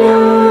in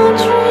your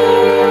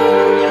dream.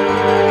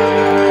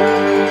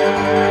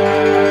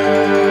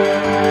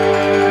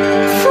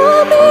 For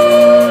me,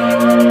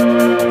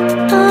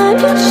 I'm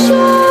your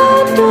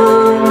shadow,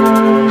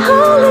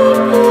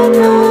 howling in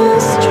the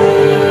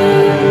stream.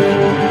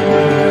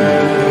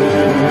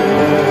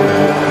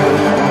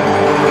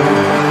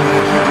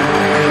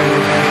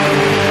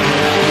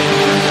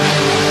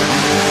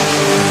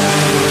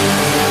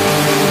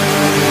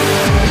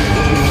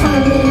 For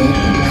me,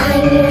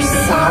 I'm your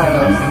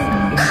sorrow,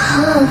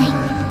 calling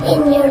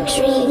in your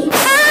dreams.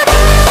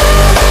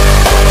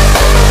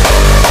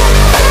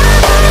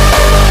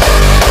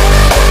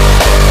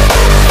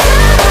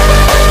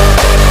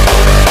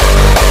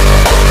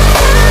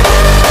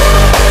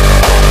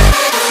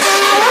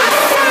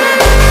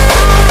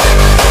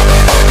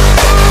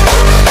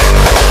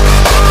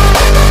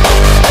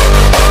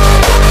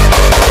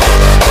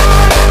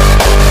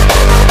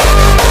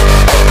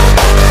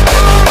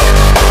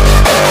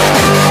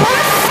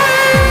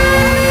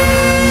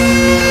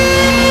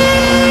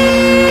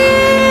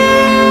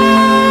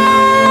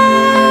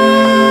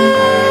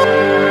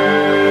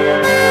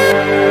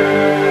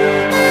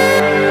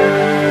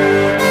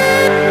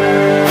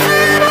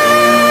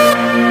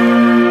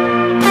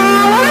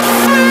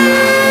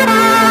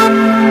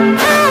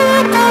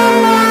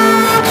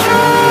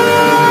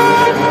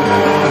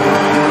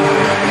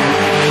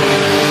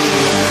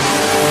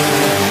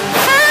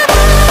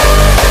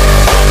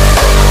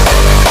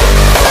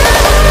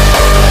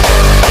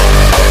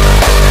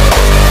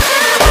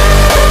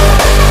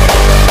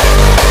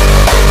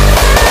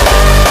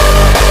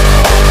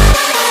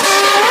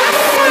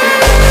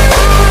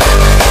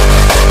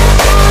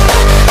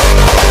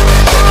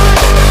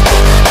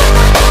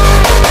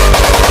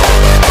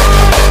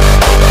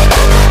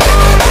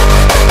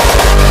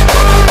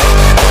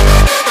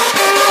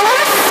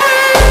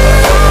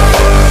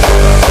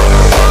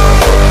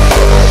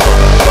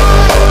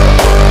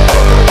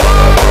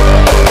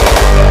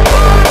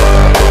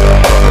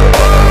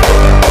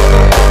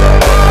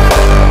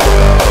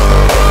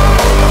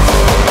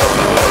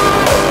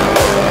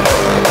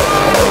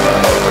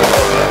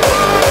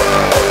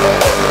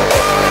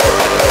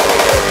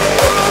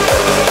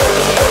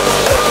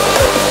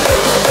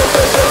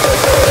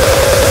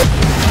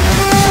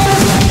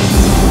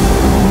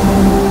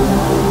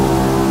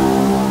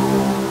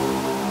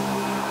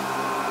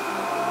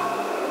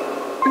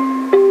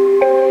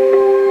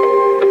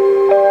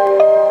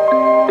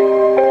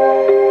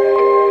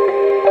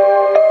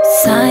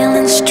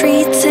 Silent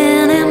streets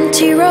and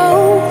empty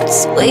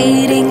roads,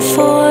 waiting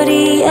for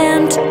the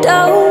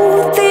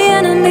antidote. The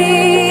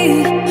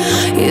enemy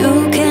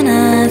you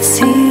cannot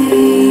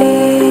see.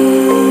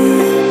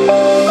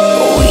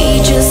 We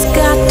just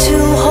got to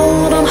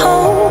hold on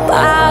hope.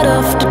 Out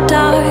of the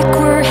dark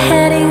we're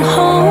heading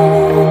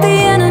home. The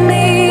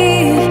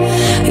enemy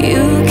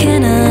you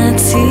cannot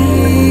see.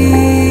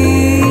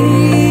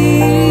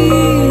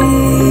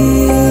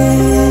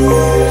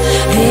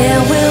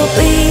 There will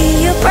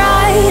be a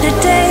brighter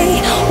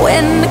day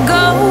when the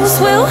ghosts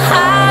will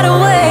hide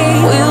away.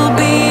 We'll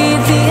be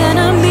the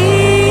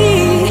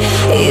enemy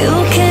you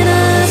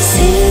cannot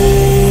see.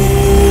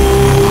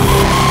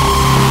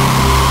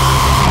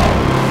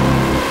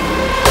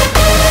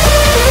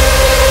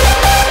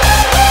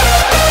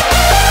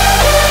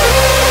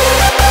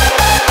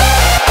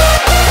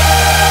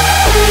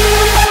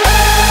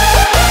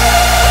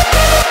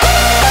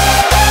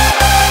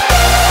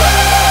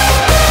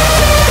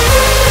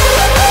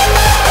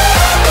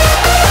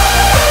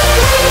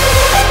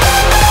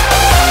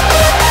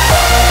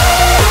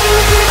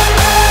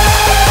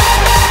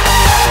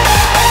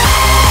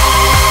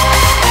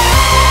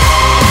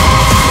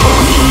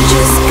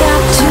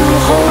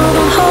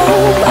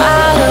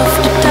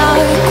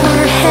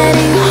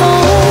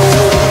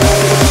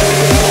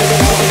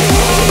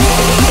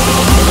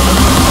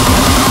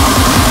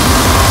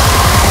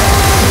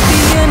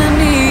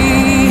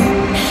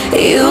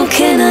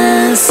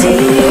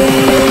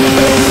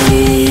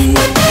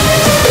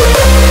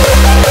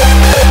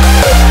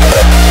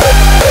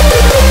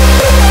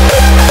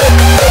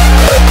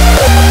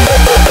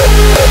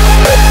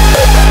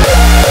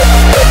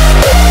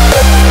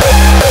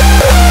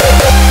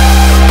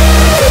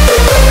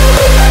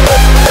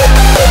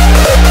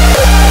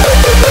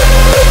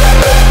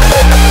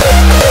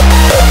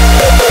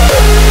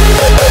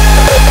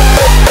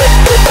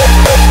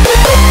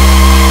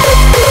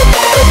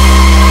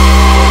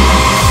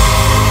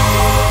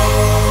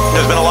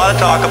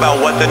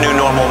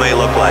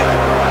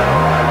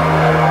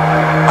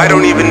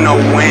 don't even know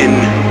when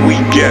we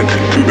get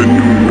to the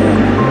new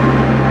morning.